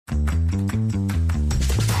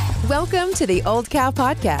Welcome to the Old Cow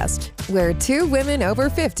Podcast, where two women over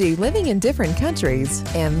 50 living in different countries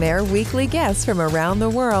and their weekly guests from around the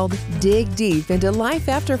world dig deep into life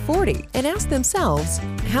after 40 and ask themselves,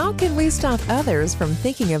 how can we stop others from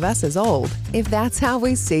thinking of us as old if that's how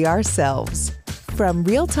we see ourselves? From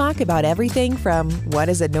real talk about everything from what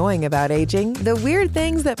is annoying about aging, the weird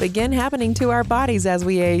things that begin happening to our bodies as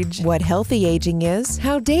we age, what healthy aging is,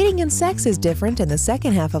 how dating and sex is different in the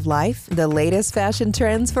second half of life, the latest fashion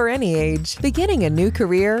trends for any age, beginning a new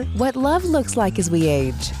career, what love looks like as we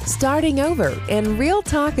age, starting over, and real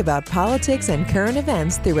talk about politics and current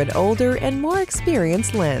events through an older and more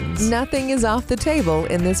experienced lens. Nothing is off the table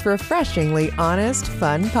in this refreshingly honest,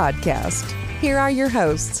 fun podcast. Here are your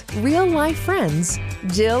hosts, real-life friends,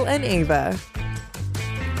 Jill and Ava.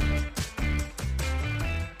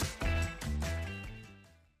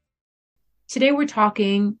 Today we're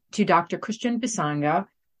talking to Dr. Christian Bisanga,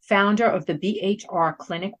 founder of the BHR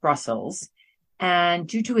Clinic Brussels. And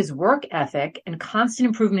due to his work ethic and constant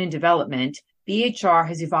improvement and development, BHR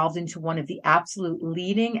has evolved into one of the absolute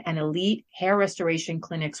leading and elite hair restoration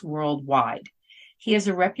clinics worldwide. He has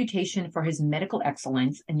a reputation for his medical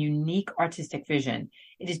excellence and unique artistic vision.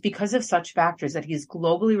 It is because of such factors that he is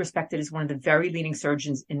globally respected as one of the very leading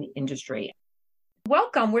surgeons in the industry.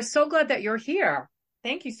 Welcome. We're so glad that you're here.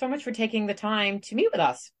 Thank you so much for taking the time to meet with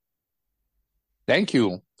us. Thank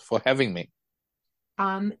you for having me.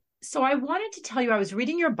 So I wanted to tell you, I was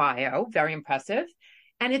reading your bio, very impressive,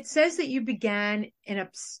 and it says that you began in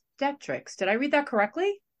obstetrics. Did I read that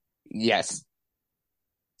correctly? Yes.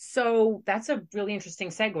 So that's a really interesting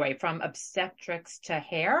segue from obstetrics to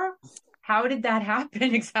hair. How did that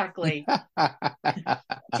happen exactly?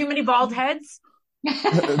 Too many bald heads?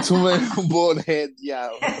 Too many bald heads, yeah.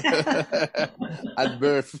 At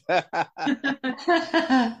birth.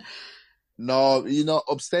 No,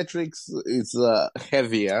 obstetrics is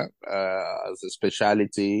heavier as a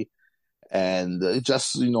specialty. And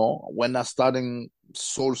just, when I started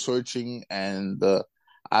soul searching and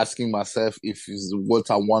asking myself if it's what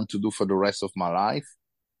I want to do for the rest of my life,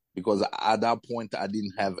 because at that point I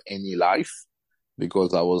didn't have any life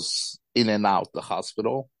because I was in and out the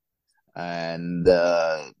hospital. And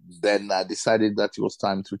then I decided that it was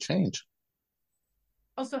time to change.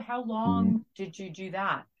 Oh, so how long did you do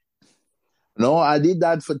that? No, I did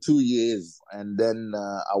that for 2 years. And then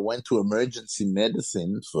I went to emergency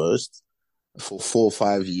medicine first for 4 or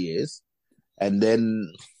 5 years. And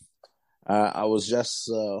then I was just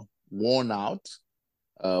worn out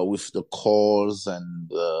with the calls and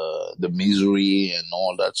the misery and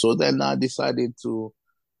all that. So then I decided to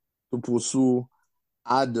pursue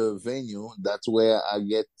other venue. That's where I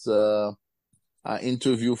get an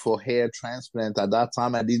interview for hair transplant. At that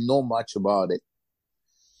time, I didn't know much about it.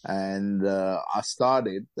 And I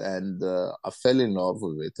started and I fell in love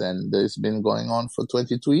with it. And it's been going on for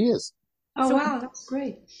 22 years. Oh, so, wow, that's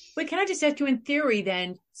great. But can I just ask you, in theory,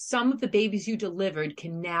 then, some of the babies you delivered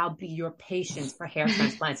can now be your patients for hair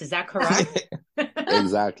transplants. Is that correct?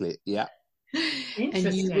 Exactly, yeah.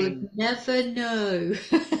 And you would never know.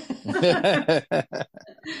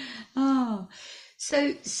 Oh,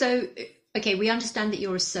 so, okay, we understand that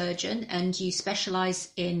you're a surgeon and you specialize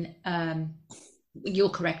in,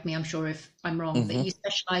 you'll correct me, I'm sure if I'm wrong, but you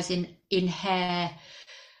specialize in hair,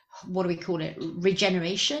 what do we call it,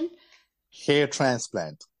 regeneration? Hair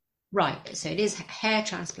transplant. Right. So it is hair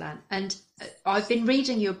transplant. And I've been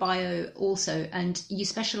reading your bio also, and you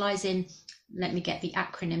specialize in, let me get the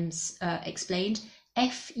acronyms explained,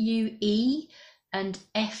 FUE and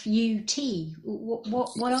FUT.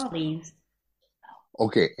 What are these?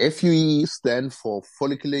 Okay. FUE stand for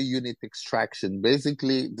follicular unit extraction.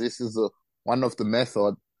 Basically, this is one of the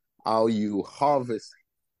methods how you harvest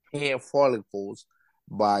hair follicles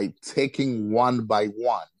by taking one by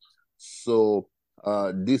one. So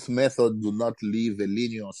this method do not leave a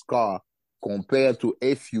linear scar compared to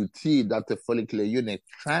FUT, that's a follicular unit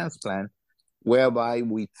transplant, whereby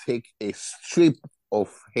we take a strip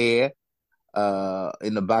of hair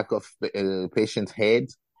in the back of the patient's head,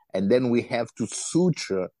 and then we have to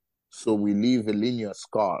suture, so we leave a linear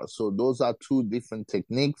scar. So those are two different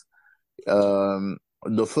techniques. The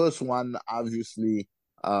first one, obviously,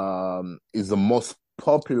 is the most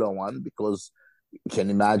popular one because you can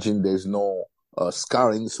imagine there's no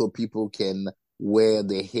scarring, so people can wear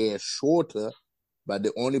their hair shorter. But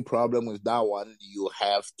the only problem with that one, you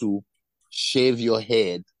have to shave your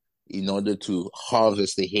head in order to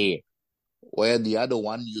harvest the hair. Where the other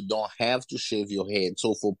one, you don't have to shave your head.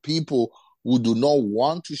 So for people who do not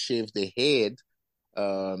want to shave their head,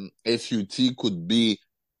 FUT could be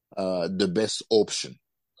the best option.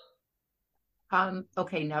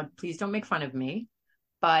 Okay, now please don't make fun of me.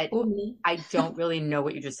 but Or me. I don't really know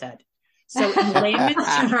what you just said. So in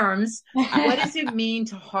layman's terms, what does it mean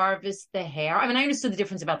to harvest the hair? I mean, I understood the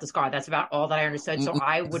difference about the scar. That's about all that I understood. So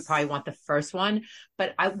I would probably want the first one.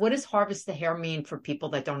 But what does harvest the hair mean for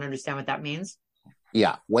people that don't understand what that means?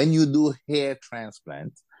 Yeah, when you do hair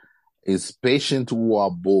transplant, is patients who are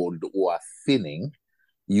bald, who are thinning,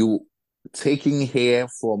 you taking hair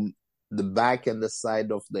from the back and the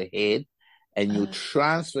side of the head, and you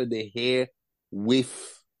transfer the hair with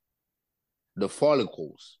the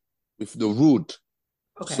follicles, with the root,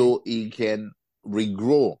 Okay. so it can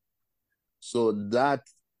regrow. So that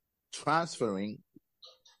transferring,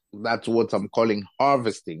 that's what I'm calling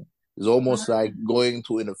harvesting. It's almost like going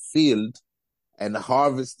to in a field and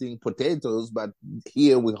harvesting potatoes, but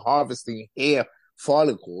here we're harvesting hair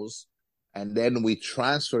follicles, and then we're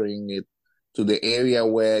transferring it to the area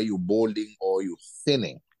where you're balding or you're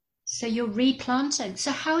thinning. So you're replanting.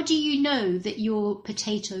 So how do you know that your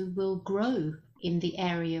potato will grow in the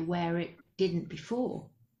area where it didn't before?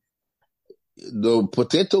 The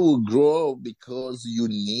potato will grow because you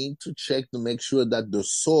need to check to make sure that the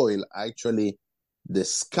soil, actually the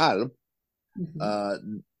scalp,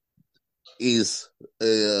 is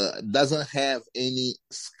doesn't have any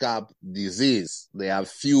scalp disease. There are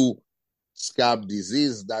few scalp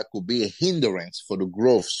disease that could be a hindrance for the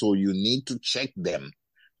growth, so you need to check them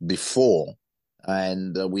before.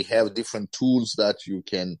 And we have different tools that you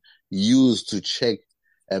can use to check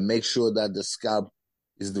and make sure that the scalp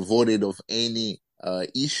is devoid of any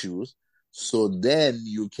issues. So then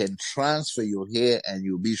you can transfer your hair and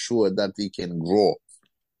you'll be sure that it can grow.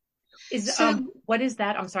 What is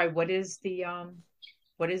that? I'm sorry. What is the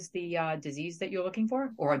disease that you're looking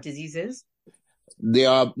for, or diseases? There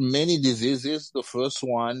are many diseases. The first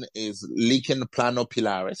one is lichen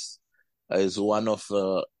planopilaris. Is one of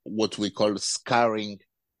what we call scarring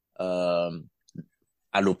alopecia.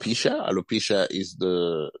 Alopecia is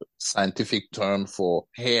the scientific term for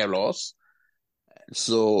hair loss.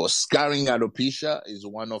 So scarring alopecia is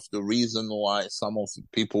one of the reasons why some of the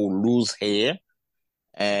people lose hair.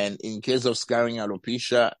 And in case of scarring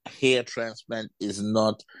alopecia, hair transplant is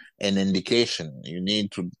not an indication. You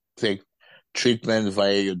need to take treatment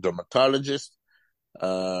via your dermatologist.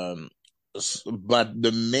 But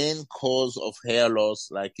the main cause of hair loss,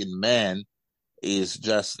 like in men, is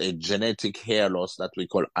just a genetic hair loss that we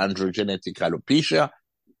call androgenetic alopecia,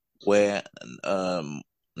 where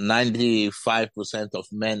 95%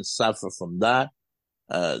 of men suffer from that.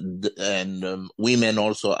 And women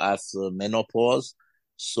also have menopause.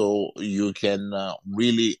 So you can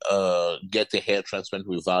really get a hair transplant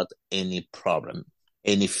without any problem,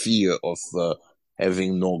 any fear of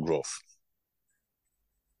having no growth.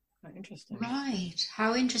 Interesting. Right.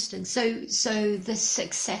 How interesting. So the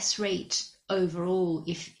success rate overall,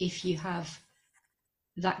 if you have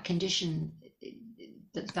that condition,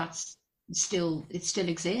 that's still, it still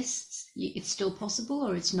exists? It's still possible,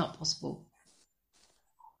 or it's not possible?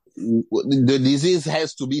 The disease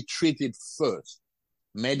has to be treated first,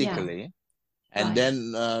 medically, and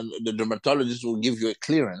then the dermatologist will give you a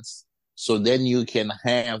clearance, so then you can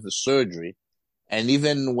have the surgery. And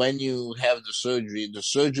even when you have the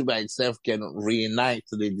surgery by itself can reignite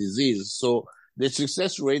the disease. So the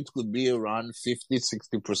success rate could be around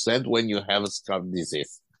 50-60% when you have a scalp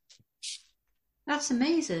disease. That's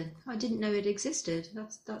amazing. I didn't know it existed.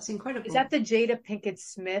 That's incredible. Is that the Jada Pinkett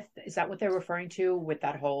Smith? Is that what they're referring to with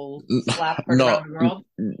that whole slap around the world?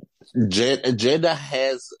 Jada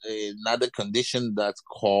has another condition that's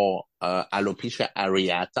called alopecia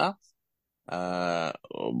areata.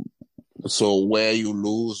 So where you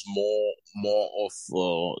lose more of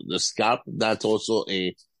the scalp, that's also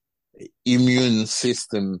a immune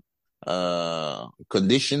system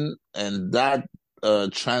condition, and that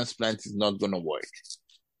transplant is not going to work.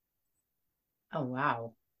 Oh,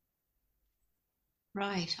 wow.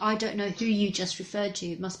 Right. I don't know who you just referred to.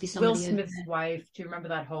 It must be somebody. Will Smith's wife. Do you remember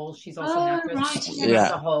that hole? She's also an actress. Right. Yeah.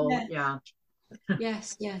 The hole. Yeah.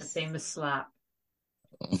 Yes. The famous slap.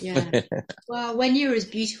 Yeah. Well, when you're as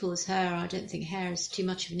beautiful as her, I don't think hair is too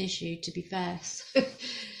much of an issue, to be fair.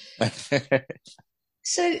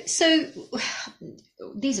 So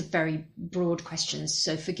these are very broad questions,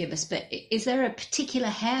 so forgive us, but is there a particular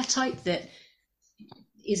hair type that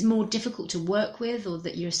is more difficult to work with, or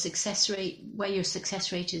that your success rate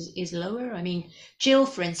is lower? I mean, Jill,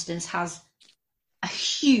 for instance, has a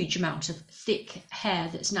huge amount of thick hair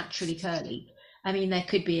that's naturally curly. I mean, there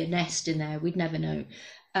could be a nest in there. We'd never know.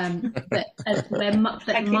 But I keep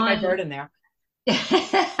my bird in there.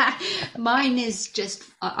 Mine is just,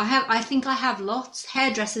 I think I have lots.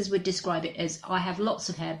 Hairdressers would describe it as I have lots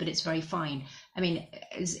of hair, but it's very fine. I mean,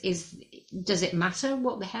 does it matter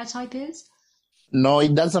what the hair type is? No,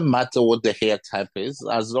 it doesn't matter what the hair type is,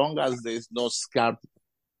 as long as there's no scalp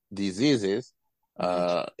diseases.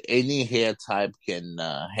 Right. Any hair type can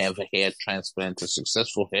have a hair transplant, a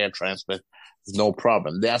successful hair transplant, no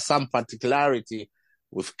problem. There are some particularity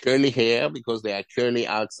with curly hair because they are curly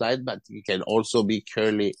outside, but it can also be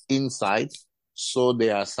curly inside. So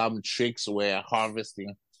there are some tricks where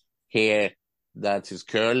harvesting hair that is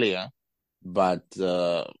curlier, but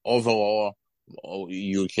overall,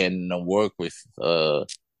 you can work with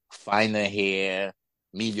finer hair,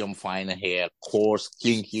 medium finer hair, coarse,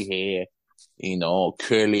 kinky hair,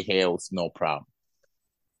 curly hair with no problem.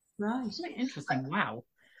 Right. Really interesting. Wow.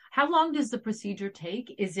 How long does the procedure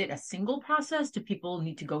take? Is it a single process? Do people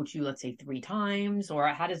need to go to, let's say, 3 times, or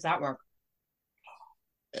how does that work?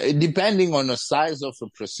 Depending on the size of the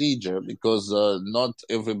procedure, because not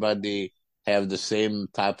everybody have the same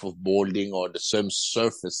type of balding or the same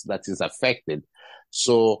surface that is affected.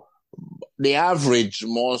 So the average,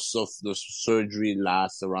 most of the surgery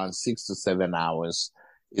lasts around 6 to 7 hours,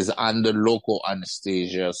 is under local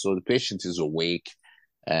anesthesia. So the patient is awake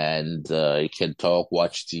and he can talk,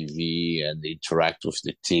 watch TV, and interact with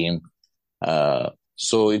the team.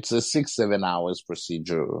 So it's a 6, 7 hours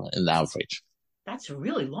procedure in average. That's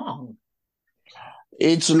really long.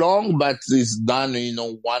 It's long, but it's done,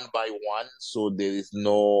 one by one. So there is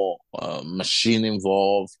no machine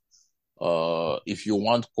involved. If you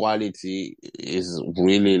want quality, is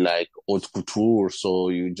really like haute couture. So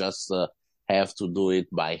you just have to do it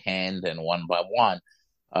by hand and one by one.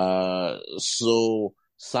 So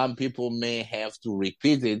some people may have to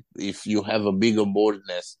repeat it. If you have a bigger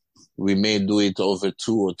baldness, we may do it over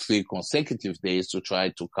 2 or 3 consecutive days to try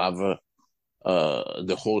to cover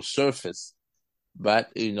the whole surface.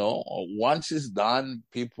 But, once it's done,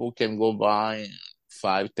 people can go by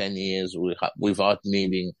 5, 10 years without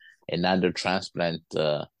needing another transplant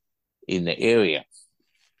in the area.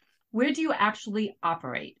 Where do you actually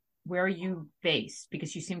operate? Where are you based?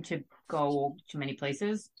 Because you seem to go to many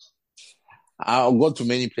places. I'll go to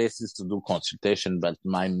many places to do consultation, but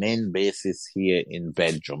my main base is here in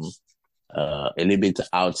Belgium, a little bit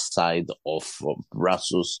outside of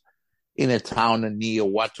Brussels, in a town near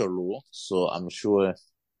Waterloo. So I'm sure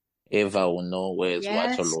Eva will know where's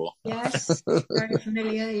Waterloo. Yes, very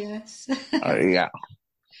familiar, yes. Yeah.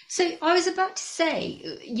 So I was about to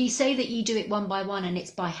say, you say that you do it one by one and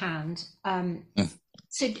it's by hand.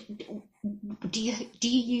 So do you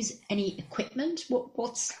use any equipment?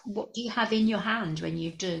 What do you have in your hand when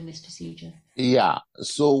you're doing this procedure? Yeah.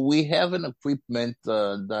 So we have an equipment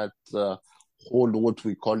that hold what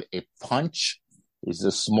we call a punch. It's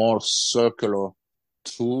a small circular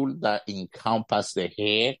tool that encompasses the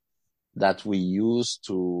hair that we use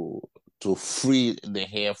to free the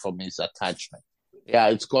hair from its attachment. Yeah,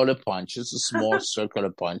 it's called a punch. It's a small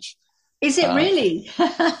circular punch. Is it really?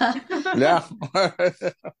 Yeah.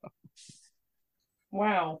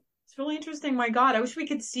 Wow. It's really interesting. My God, I wish we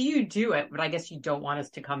could see you do it, but I guess you don't want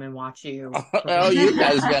us to come and watch you. Oh, you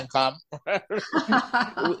guys can come.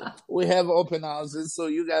 we have open houses, so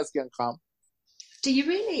you guys can come. Do you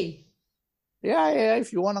really? Yeah,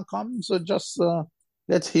 if you want to come, so just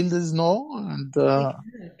let Hilda's know, and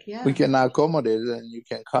we can accommodate, and you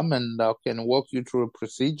can come, and I can walk you through a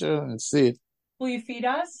procedure and see it. Will you feed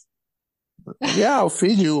us? Yeah, I'll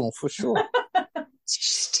feed you for sure. It's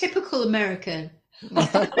just typical American.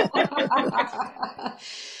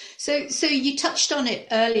 So you touched on it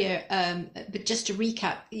earlier, but just to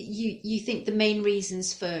recap, you think the main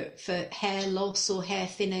reasons for hair loss or hair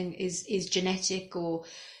thinning is genetic, or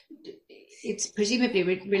it's presumably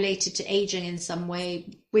related to aging in some way,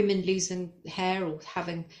 women losing hair or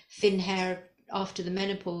having thin hair after the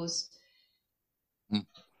menopause.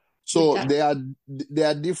 So there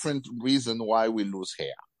are different reasons why we lose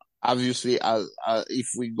hair. Obviously, if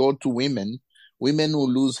we go to women will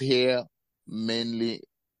lose hair mainly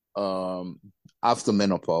after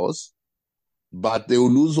menopause, but they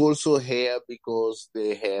will lose also hair because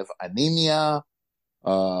they have anemia,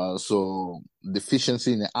 so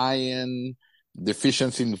deficiency in iron,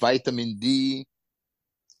 deficiency in vitamin D,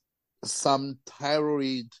 some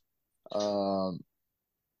thyroid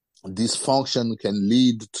dysfunction can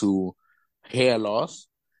lead to hair loss,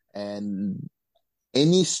 and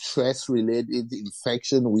any stress-related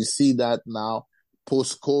infection. We see that now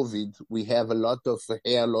post-COVID. We have a lot of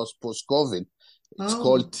hair loss post-COVID. It's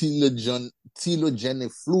called telogen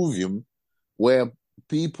effluvium, where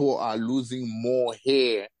people are losing more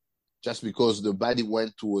hair just because the body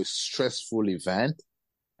went to a stressful event,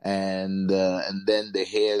 and then the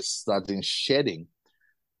hair is starting shedding.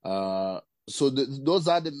 So those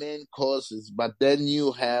are the main causes. But then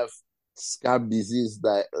you have scalp disease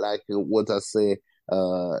that, like what I say,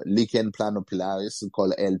 lichen planopilaris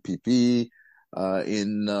called LPP.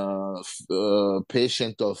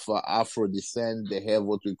 Patient of Afro descent, they have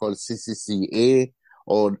what we call CCCA,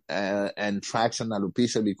 or and traction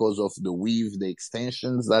alopecia because of the weave, the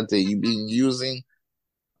extensions that they've been using.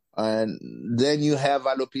 And then you have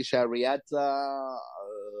alopecia areata,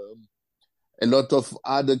 a lot of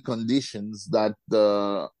other conditions that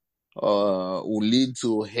will lead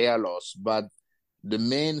to hair loss. But the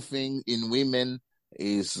main thing in women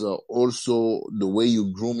is also the way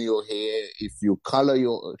you groom your hair. If you color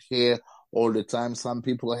your hair all the time, some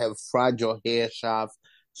people have fragile hair shaft.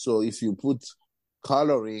 So if you put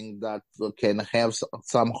coloring that can have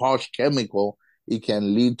some harsh chemical, it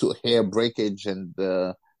can lead to hair breakage and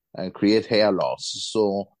create hair loss.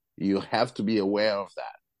 So you have to be aware of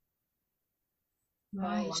that.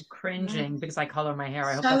 Right. Oh, I'm cringing because I color my hair.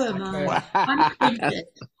 I hope So that's am not I. true. I'm cringing.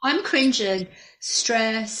 I'm cringing.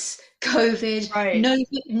 Stress, COVID, Right.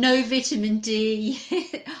 no vitamin D.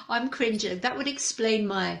 I'm cringing. That would explain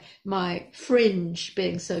my fringe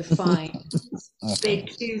being so fine, being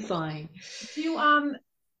too fine. I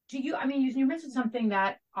mean, you mentioned something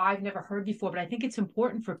that I've never heard before, but I think it's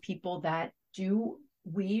important for people that do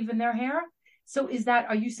weave in their hair. So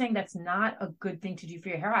are you saying that's not a good thing to do for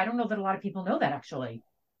your hair? I don't know that a lot of people know that actually.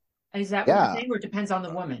 Is that what you're Yeah. saying, or it depends on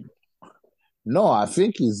the woman? No, I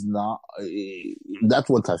think it's not. That's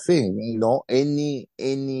what I think.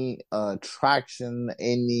 Any traction,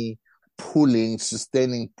 any pulling,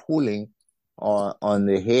 sustaining pulling on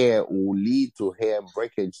the hair will lead to hair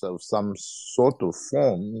breakage of some sort of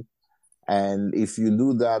form. And if you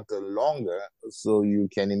do that longer, so you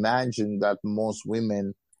can imagine that most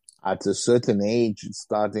women at a certain age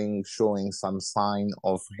starting showing some sign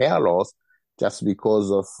of hair loss just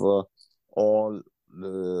because of all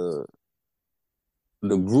the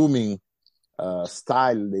grooming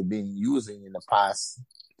style they've been using in the past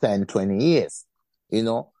 10, 20 years.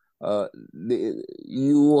 You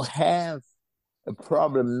have a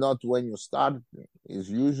problem not when you start. It's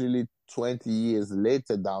usually 20 years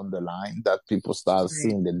later down the line that people start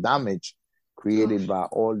seeing the damage created by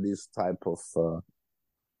all this type of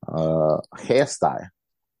hairstyle.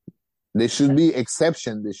 There should be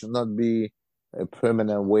exception. There should not be a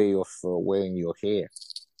permanent way of wearing your hair.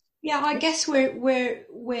 Yeah, I guess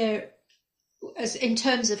we're as in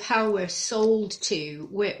terms of how we're sold to,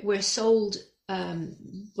 we're sold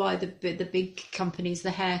by the big companies, the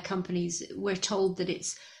hair companies. We're told that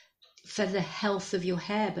it's for the health of your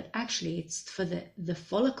hair, but actually it's for the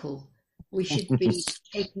follicle. We should be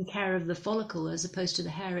taking care of the follicle as opposed to the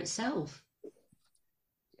hair itself.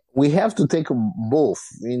 We have to take both,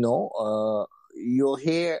 your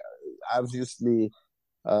hair, obviously,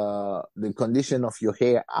 the condition of your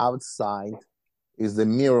hair outside is the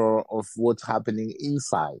mirror of what's happening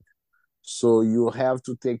inside. So you have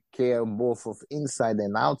to take care both of inside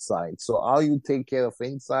and outside. So how you take care of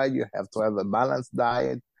inside, you have to have a balanced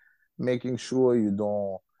diet, making sure you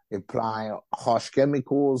don't apply harsh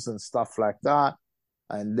chemicals and stuff like that.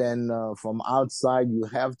 And then from outside, you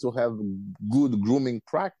have to have good grooming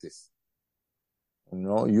practice.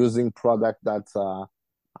 Using products that are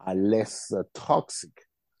less toxic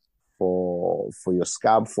for your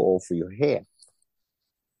scalp or for your hair.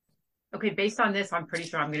 Okay, based on this, I'm pretty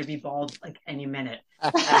sure I'm going to be bald like any minute.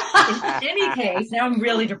 In any case, now I'm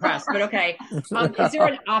really depressed, but okay. Is there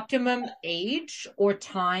an optimum age or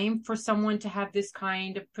time for someone to have this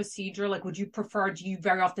kind of procedure? Like, do you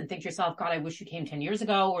very often think to yourself, God, I wish you came 10 years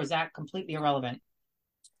ago, or is that completely irrelevant?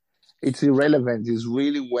 It's irrelevant. It's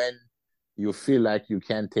really when you feel like you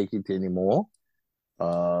can't take it anymore.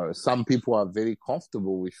 Some people are very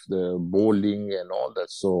comfortable with the balding and all that,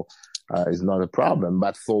 so it's not a problem.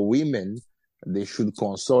 But for women, they should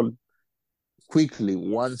consult quickly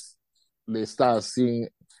once they start seeing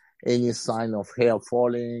any sign of hair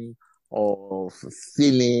falling or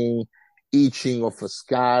thinning, itching of a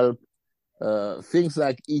scalp. Things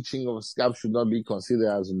like itching of a scalp should not be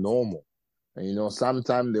considered as normal.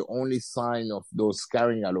 Sometimes the only sign of those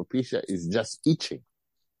scarring alopecia is just itching.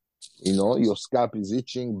 Your scalp is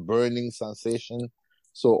itching, burning sensation.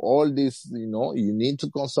 So all this, you need to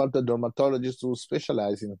consult a dermatologist who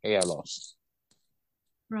specializes in hair loss.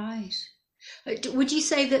 Right. Would you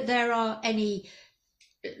say that there are any,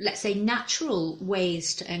 let's say, natural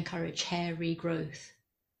ways to encourage hair regrowth?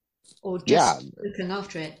 Or just looking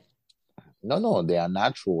after it? No, there are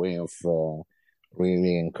natural way of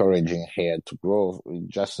really encouraging hair to grow. You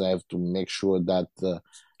just have to make sure that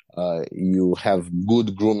you have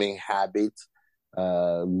good grooming habit,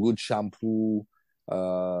 good shampoo,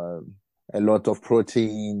 a lot of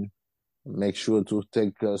protein, make sure to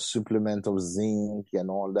take a supplement of zinc and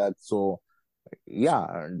all that. So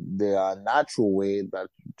yeah, there are natural way that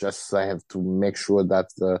just I have to make sure that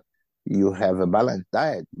you have a balanced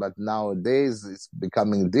diet. But nowadays it's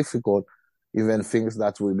becoming difficult. Even things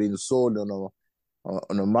that we've been sold on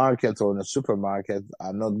a market or in a supermarket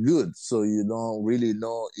are not good. So you don't really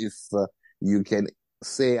know if you can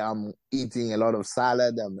say I'm eating a lot of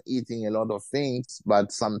salad, I'm eating a lot of things,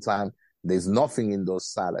 but sometimes there's nothing in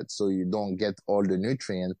those salads. So you don't get all the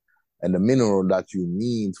nutrients and the mineral that you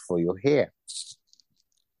need for your hair.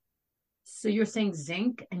 So you're saying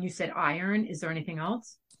zinc and you said iron. Is there anything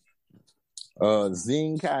else?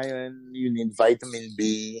 Zinc, iron, you need vitamin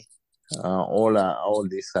B, all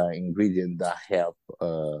these ingredients that help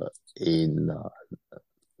in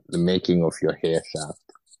the making of your hair shaft.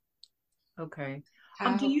 Okay.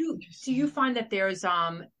 Do you find that there's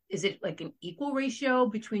is it like an equal ratio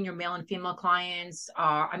between your male and female clients?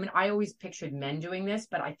 I mean, I always pictured men doing this,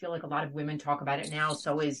 but I feel like a lot of women talk about it now.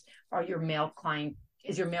 So is your male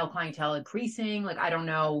clientele increasing? Like, I don't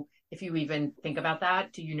know if you even think about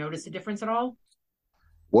that. Do you notice a difference at all?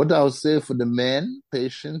 What I would say for the men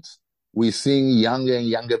patients, we're seeing younger and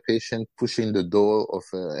younger patients pushing the door of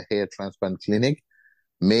a hair transplant clinic.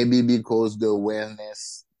 Maybe because the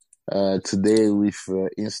awareness today with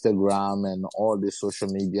Instagram and all the social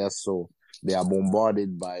media, so they are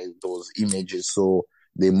bombarded by those images. So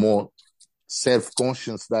they're more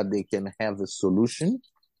self-conscious that they can have a solution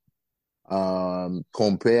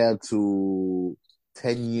compared to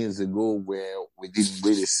 10 years ago where we didn't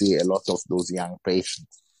really see a lot of those young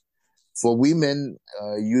patients. For women,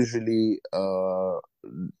 usually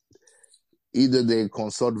either they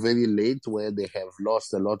consult very late where they have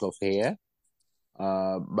lost a lot of hair,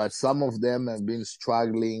 but some of them have been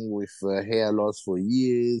struggling with hair loss for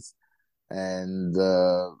years, and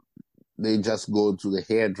they just go to the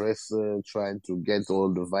hairdresser trying to get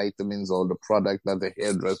all the vitamins, all the product that the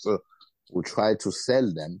hairdresser will try to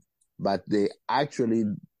sell them, but they actually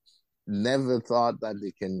never thought that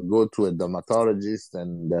they can go to a dermatologist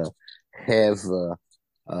and have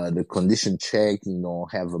the condition checked,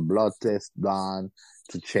 have a blood test done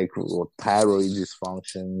to check for thyroid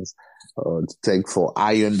dysfunctions, to check for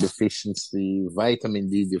iron deficiency, vitamin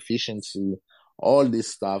D deficiency, all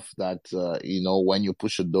this stuff that, when you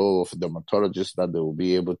push a door of a dermatologist, that they will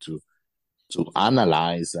be able to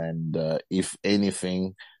analyze and, if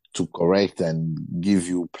anything, to correct and give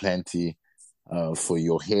you plenty for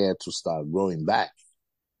your hair to start growing back.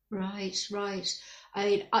 Right.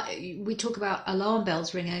 We talk about alarm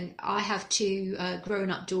bells ringing. I have two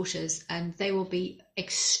grown-up daughters, and they will be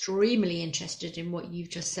extremely interested in what you've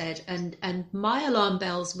just said. And my alarm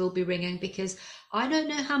bells will be ringing because I don't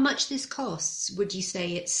know how much this costs. Would you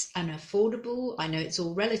say it's an affordable? I know it's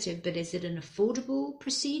all relative, but is it an affordable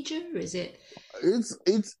procedure? Is it?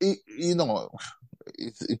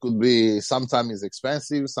 It could be, sometimes it's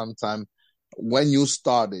expensive, sometimes when you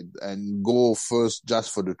started and go first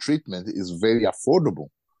just for the treatment is very affordable.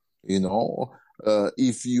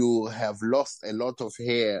 If you have lost a lot of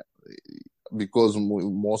hair, because we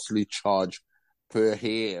mostly charge per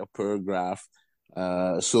hair, per graft.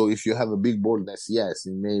 So if you have a big baldness, yes,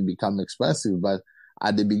 it may become expensive, but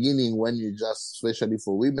at the beginning, when you just, especially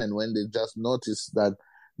for women, when they just notice that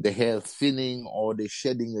the hair thinning or they're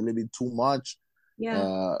shedding a little bit too much,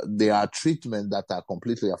 there are treatments that are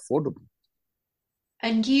completely affordable.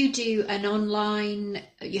 And you have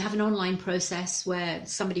an online process where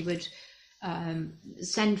somebody would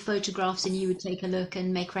send photographs and you would take a look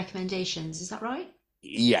and make recommendations. Is that right?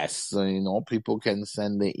 Yes. People can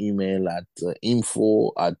send the email at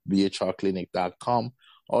info@bhrclinic.com,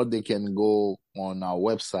 or they can go on our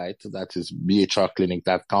website, that is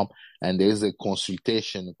bhrclinic.com, and there's a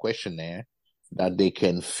consultation questionnaire that they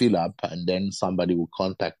can fill up, and then somebody will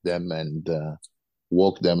contact them and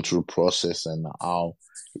walk them through process and how,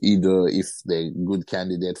 either if they're good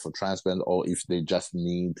candidate for transplant or if they just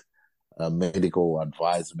need medical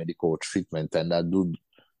advice, medical treatment, and I do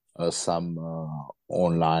some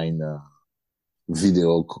online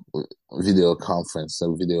video conference,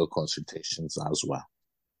 video consultations as well.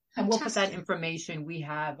 And we'll put that information. We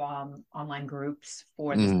have online groups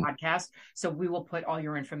for this podcast. So we will put all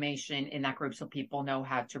your information in that group so people know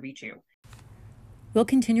how to reach you. We'll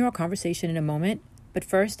continue our conversation in a moment, but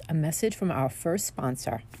first, a message from our first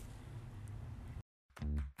sponsor.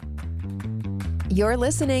 You're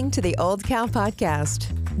listening to the Old Cal Podcast,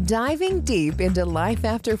 diving deep into life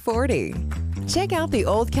after 40. Check out the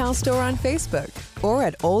Old Cal store on Facebook or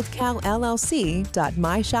at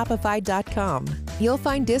oldcalllc.myshopify.com. You'll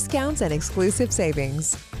find discounts and exclusive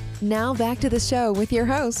savings. Now back to the show with your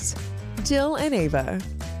hosts, Jill and Ava.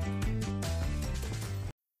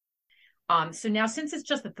 So now, since it's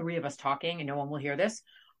just the three of us talking and no one will hear this,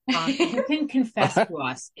 you can confess to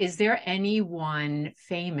us, is there anyone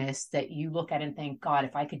famous that you look at and think, God,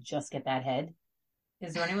 if I could just get that head?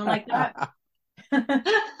 Is there anyone like that?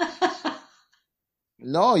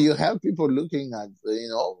 No, you have people looking at,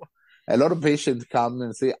 a lot of patients come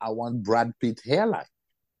and say, I want Brad Pitt hairline,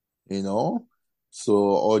 or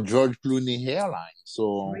George Clooney hairline.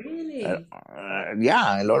 So, Really?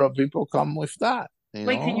 yeah, a lot of people come with that,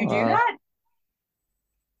 Wait, can you do that?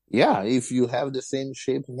 Yeah, if you have the same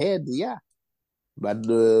shaped head, yeah. But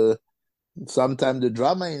sometimes the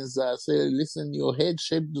drama is say, listen, your head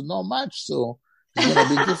shape do not match, so it's gonna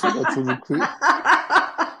be difficult to recreate.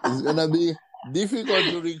 It's gonna be difficult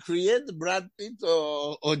to recreate Brad Pitt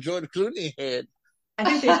or George Clooney head. I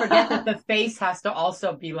think they forget that the face has to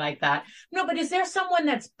also be like that. No, but is there someone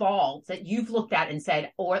that's bald that you've looked at and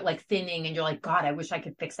said, or like thinning, and you're like, God, I wish I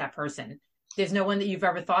could fix that person? There's no one that you've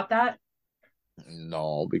ever thought that?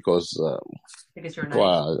 No, because you're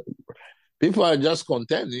nice. People are just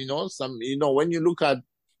content, when you look at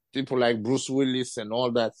people like Bruce Willis and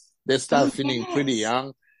all that, they start feeling pretty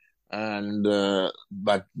young, and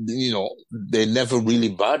but they never really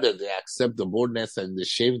bother. They accept the baldness and they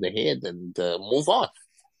shave the head and move on.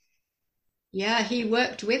 Yeah, he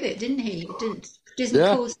worked with it, didn't he? Didn't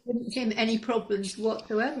cause him any problems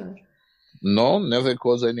whatsoever. No, never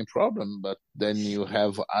cause any problem. But then you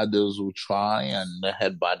have others who try and they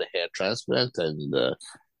had bad hair transplant and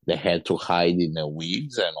they had to hide in the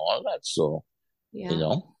wigs and all that. So,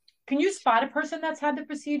 Can you spot a person that's had the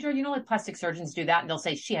procedure? Like plastic surgeons do that and they'll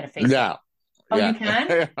say she had a face. Yeah. Oh, you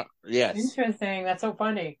can? Yes. Interesting. That's so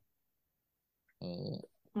funny. Oh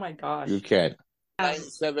my gosh. You can.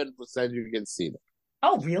 97% you can see them.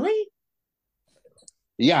 Oh, really?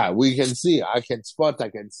 Yeah, we can see. I can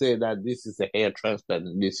say that this is a hair transplant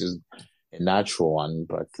and this is a natural one.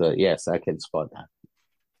 But yes, I can spot that.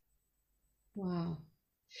 Wow.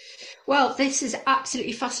 Well, this is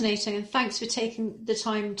absolutely fascinating, and thanks for taking the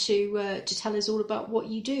time to tell us all about what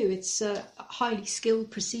you do. It's a highly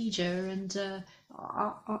skilled procedure, and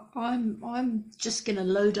I'm just going to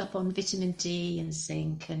load up on vitamin D and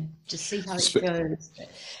zinc and just see how it goes.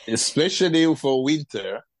 Especially for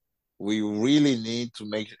winter, we really need to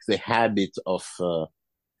make the habit of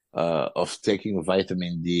taking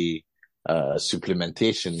vitamin D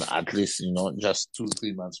supplementation at least just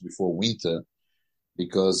 2-3 months before winter.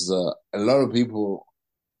 Because a lot of people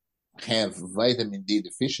have vitamin D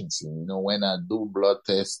deficiency. When I do blood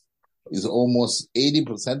tests, it's almost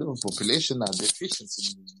 80% of the population are deficient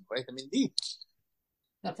in vitamin D.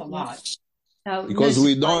 That's a lot. Because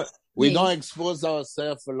we don't expose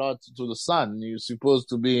ourselves a lot to the sun. You're supposed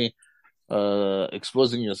to be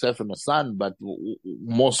exposing yourself in the sun, but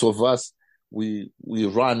most of us we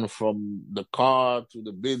run from the car to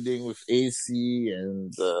the building with AC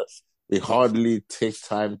and we hardly take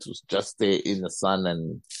time to just stay in the sun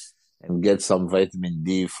and get some vitamin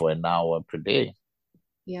D for an hour per day.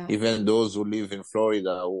 Yeah. Even those who live in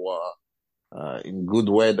Florida who are in good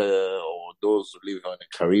weather, or those who live on the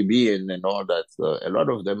Caribbean and all that, a lot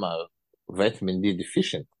of them are vitamin D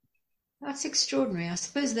deficient. That's extraordinary. I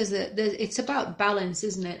suppose it's about balance,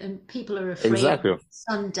 isn't it? And people are afraid of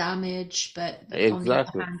sun damage, but on the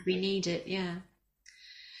other hand, we need it. Yeah.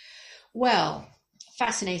 Well,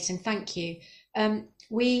 fascinating. Thank you.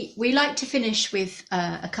 We like to finish with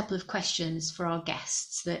a couple of questions for our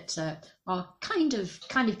guests that are kind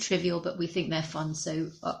of trivial, but we think they're fun. So,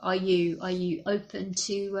 are you open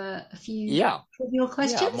to a few trivial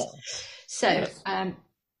questions? Yeah, so, yes.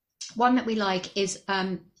 One that we like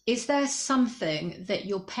is there something that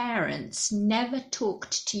your parents never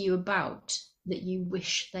talked to you about that you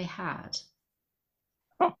wish they had?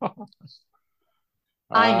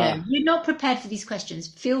 I know you're not prepared for these questions.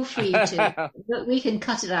 Feel free to. We can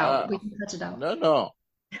cut it out. No.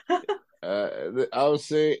 I would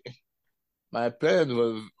say my parents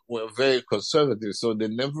were very conservative, so they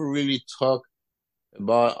never really talked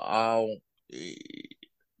about how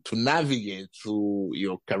to navigate through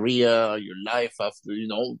your career, your life after.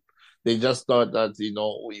 They just thought that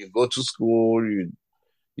you go to school,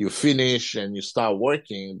 you finish, and you start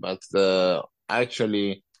working, but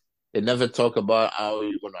actually. They never talk about how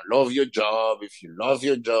you're going to love your job, if you love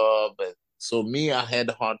your job. And so I had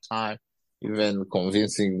a hard time even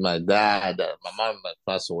convincing my dad. My mom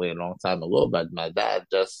passed away a long time ago, but my dad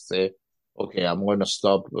just said, okay, I'm going to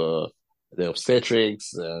stop the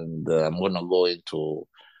obstetrics and I'm going to go into,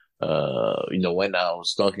 when I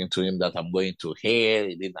was talking to him that I'm going to hair,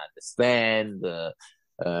 he didn't understand.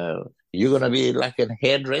 You're going to be like a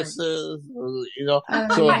hairdresser,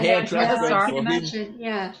 so hairdresser for him.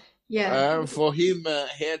 Yeah. Yeah. For him,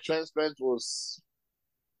 hair transplant was,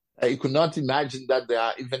 he could not imagine that there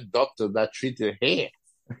are even doctors that treat hair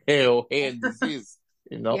or hair disease,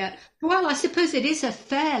 you know. Yeah. Well, I suppose it is a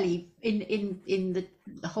fairly, in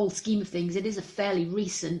the whole scheme of things, it is a fairly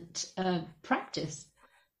recent practice.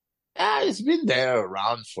 Yeah, it's been there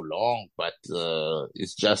around for long, but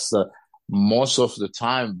it's just most of the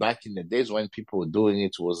time back in the days when people were doing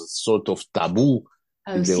it was sort of taboo.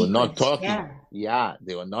 Oh, They were not secret. talking. Yeah. Yeah,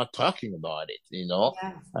 they were not talking about it,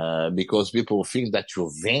 Yeah. because people think that you're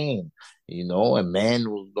vain. A man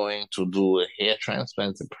was going to do a hair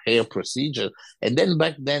transplant, a hair procedure. And then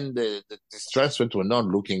back then, these transplants were not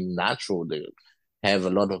looking natural. They have a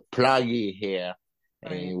lot of pluggy hair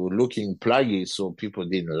and Right. you were looking pluggy, so people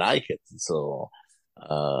didn't like it. So,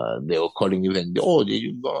 they were calling even, oh, did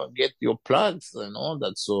you go get your plugs and all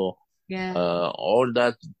that? So, Yeah. all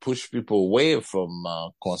that pushed people away from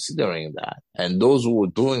considering that. And those who were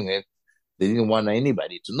doing it, they didn't want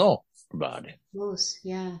anybody to know about it. Of course.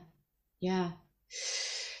 Yeah. Yeah.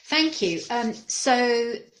 Thank you.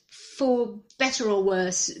 So for better or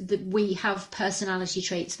worse, that we have personality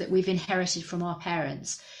traits that we've inherited from our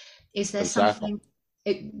parents. Is there Exactly. something,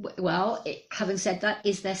 having said that,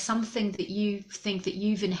 is there something that you think that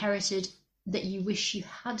you've inherited that you wish you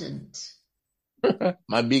hadn't?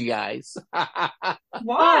 My big eyes.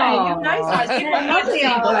 Why? You have nice eyes. People are not seeing.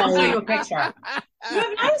 I'll show you a picture. You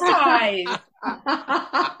have nice eyes.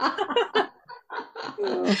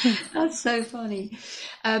 That's so funny.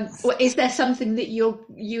 Is there something that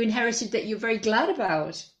you inherited that you're very glad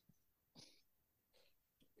about?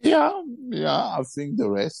 Yeah, I think the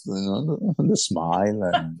rest, the smile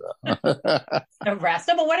and The rest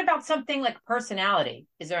of it. But what about something like personality?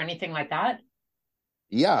 Is there anything like that?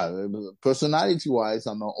 yeah, personality-wise,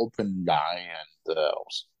 I'm an open guy,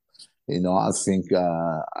 and I think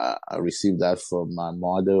I received that from my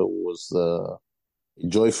mother, who was a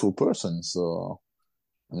joyful person. So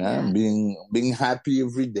yeah, Yeah. being happy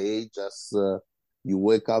every day. Just you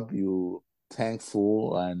wake up, you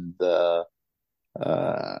thankful, and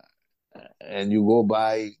you go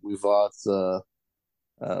by without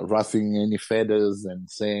ruffling any feathers and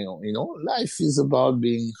saying, life is about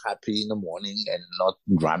being happy in the morning and not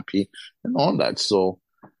grumpy and all that. So,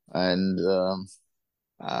 and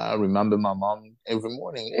I remember my mom every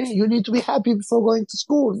morning, hey, you need to be happy before going to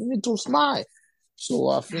school. You need to smile. So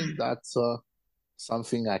I think that's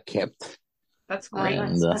something I kept. That's Oh, great.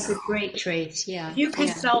 that's a great trait. Yeah. If you could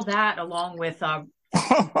Yeah. sell that along with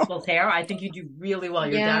people's hair, I think you do really well.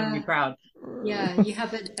 Your dad would be proud. Yeah, you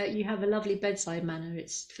have a lovely bedside manner.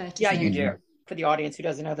 It's fair to Yeah, say. you do. For the audience who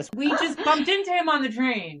doesn't know this, we just bumped into him on the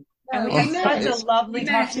train, and we Oh, had such a lovely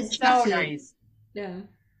talk. He's so nice. Yeah.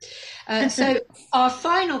 So our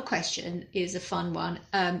final question is a fun one.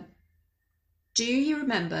 Do you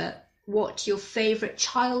remember what your favorite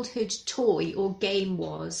childhood toy or game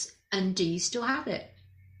was, and do you still have it?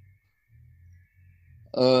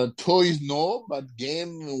 Toys, no, but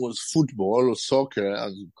game was football or soccer,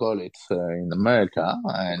 as you call it in America.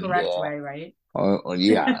 And Correct way, right?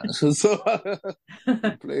 yeah, so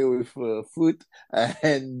play with foot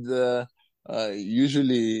and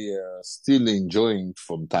usually still enjoying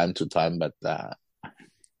from time to time, but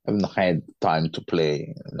haven't had time to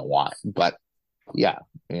play in a while. But yeah,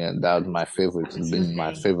 that was my favorite. It's been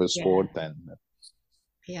my favorite sport, and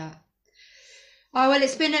yeah. Oh, well,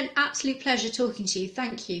 it's been an absolute pleasure talking to you.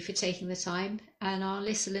 Thank you for taking the time. And our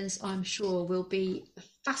listeners, I'm sure, will be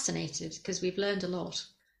fascinated because we've learned a lot.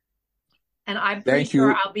 And I'm pretty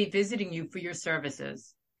sure I'll be visiting you for your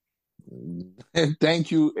services.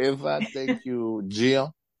 Thank you, Eva. Thank you,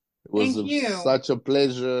 Jill. It was such a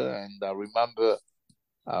pleasure. And I remember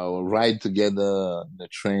our ride together on the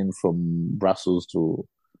train from Brussels to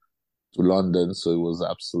London. So it was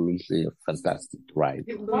absolutely a fantastic ride.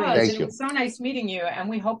 It was. Thank you. It was so nice meeting you. And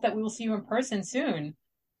we hope that we will see you in person soon.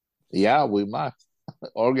 Yeah, we might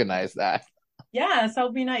organize that. Yeah, so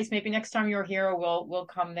it'll be nice. Maybe next time you're here, we'll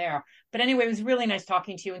come there. But anyway, it was really nice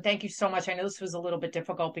talking to you. And thank you so much. I know this was a little bit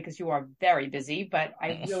difficult because you are very busy, but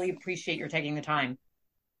I really appreciate your taking the time.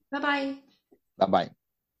 Bye-bye. Bye-bye.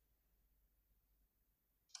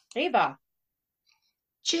 Eva.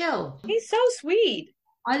 Jill. He's so sweet.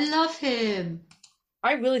 I love him.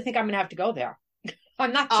 I really think I'm going to have to go there.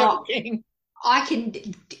 I'm not joking. I can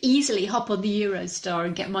easily hop on the Eurostar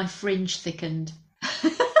and get my fringe thickened.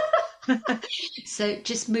 So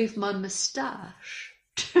just move my moustache.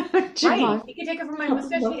 Right. You can take it from my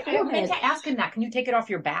moustache. I meant to ask him that. Can you take it off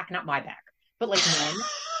your back? Not my back, but like mine.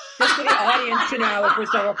 Just for the audience to know if we're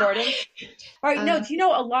still recording. All right. No, do you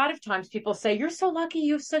know, a lot of times people say, you're so lucky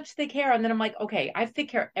you have such thick hair. And then I'm like, okay, I have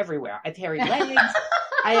thick hair everywhere. I have hairy legs.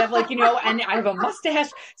 I have and I have a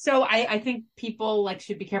mustache. So I think people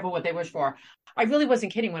should be careful what they wish for. I really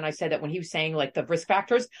wasn't kidding when I said that when he was saying the risk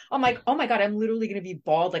factors. I'm like, oh my God, I'm literally going to be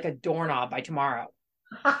bald like a doorknob by tomorrow.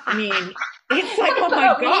 I mean, it's like, oh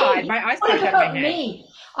my God, my eyes popped out of my head. Me?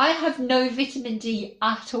 I have no vitamin D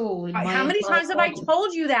at all. How many times have I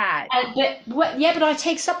told you that? But I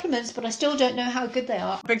take supplements, but I still don't know how good they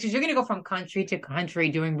are. Because you're going to go from country to country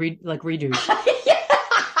doing redos.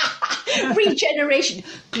 Regeneration.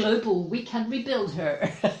 Global. We can rebuild her.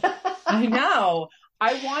 I know.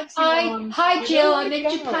 I want to. Hi, Jill. I'm in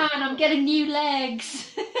Japan. I'm getting new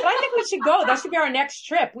legs. But I think we should go. That should be our next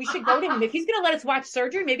trip. We should go to him. If he's going to let us watch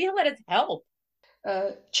surgery, maybe he'll let us help.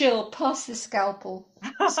 Jill, pass the scalpel.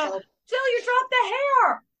 Jill, you dropped the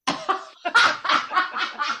hair.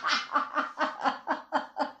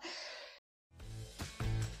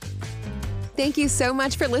 Thank you so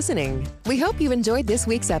much for listening. We hope you enjoyed this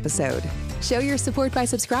week's episode. Show your support by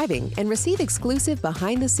subscribing and receive exclusive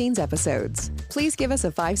behind-the-scenes episodes. Please give us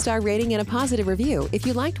a 5-star rating and a positive review if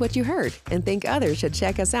you liked what you heard and think others should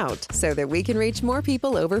check us out so that we can reach more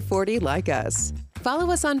people over 40 like us.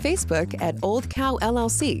 Follow us on Facebook at Old Cow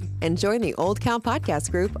LLC and join the Old Cow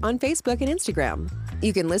Podcast group on Facebook and Instagram.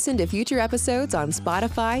 You can listen to future episodes on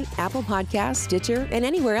Spotify, Apple Podcasts, Stitcher, and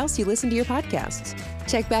anywhere else you listen to your podcasts.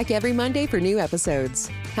 Check back every Monday for new episodes.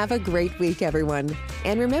 Have a great week, everyone.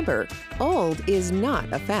 And remember, old is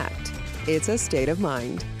not a fact. It's a state of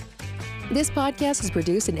mind. This podcast is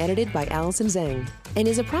produced and edited by Allison Zhang and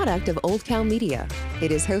is a product of Old Cow Media.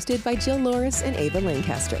 It is hosted by Jill Loris and Ava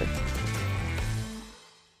Lancaster.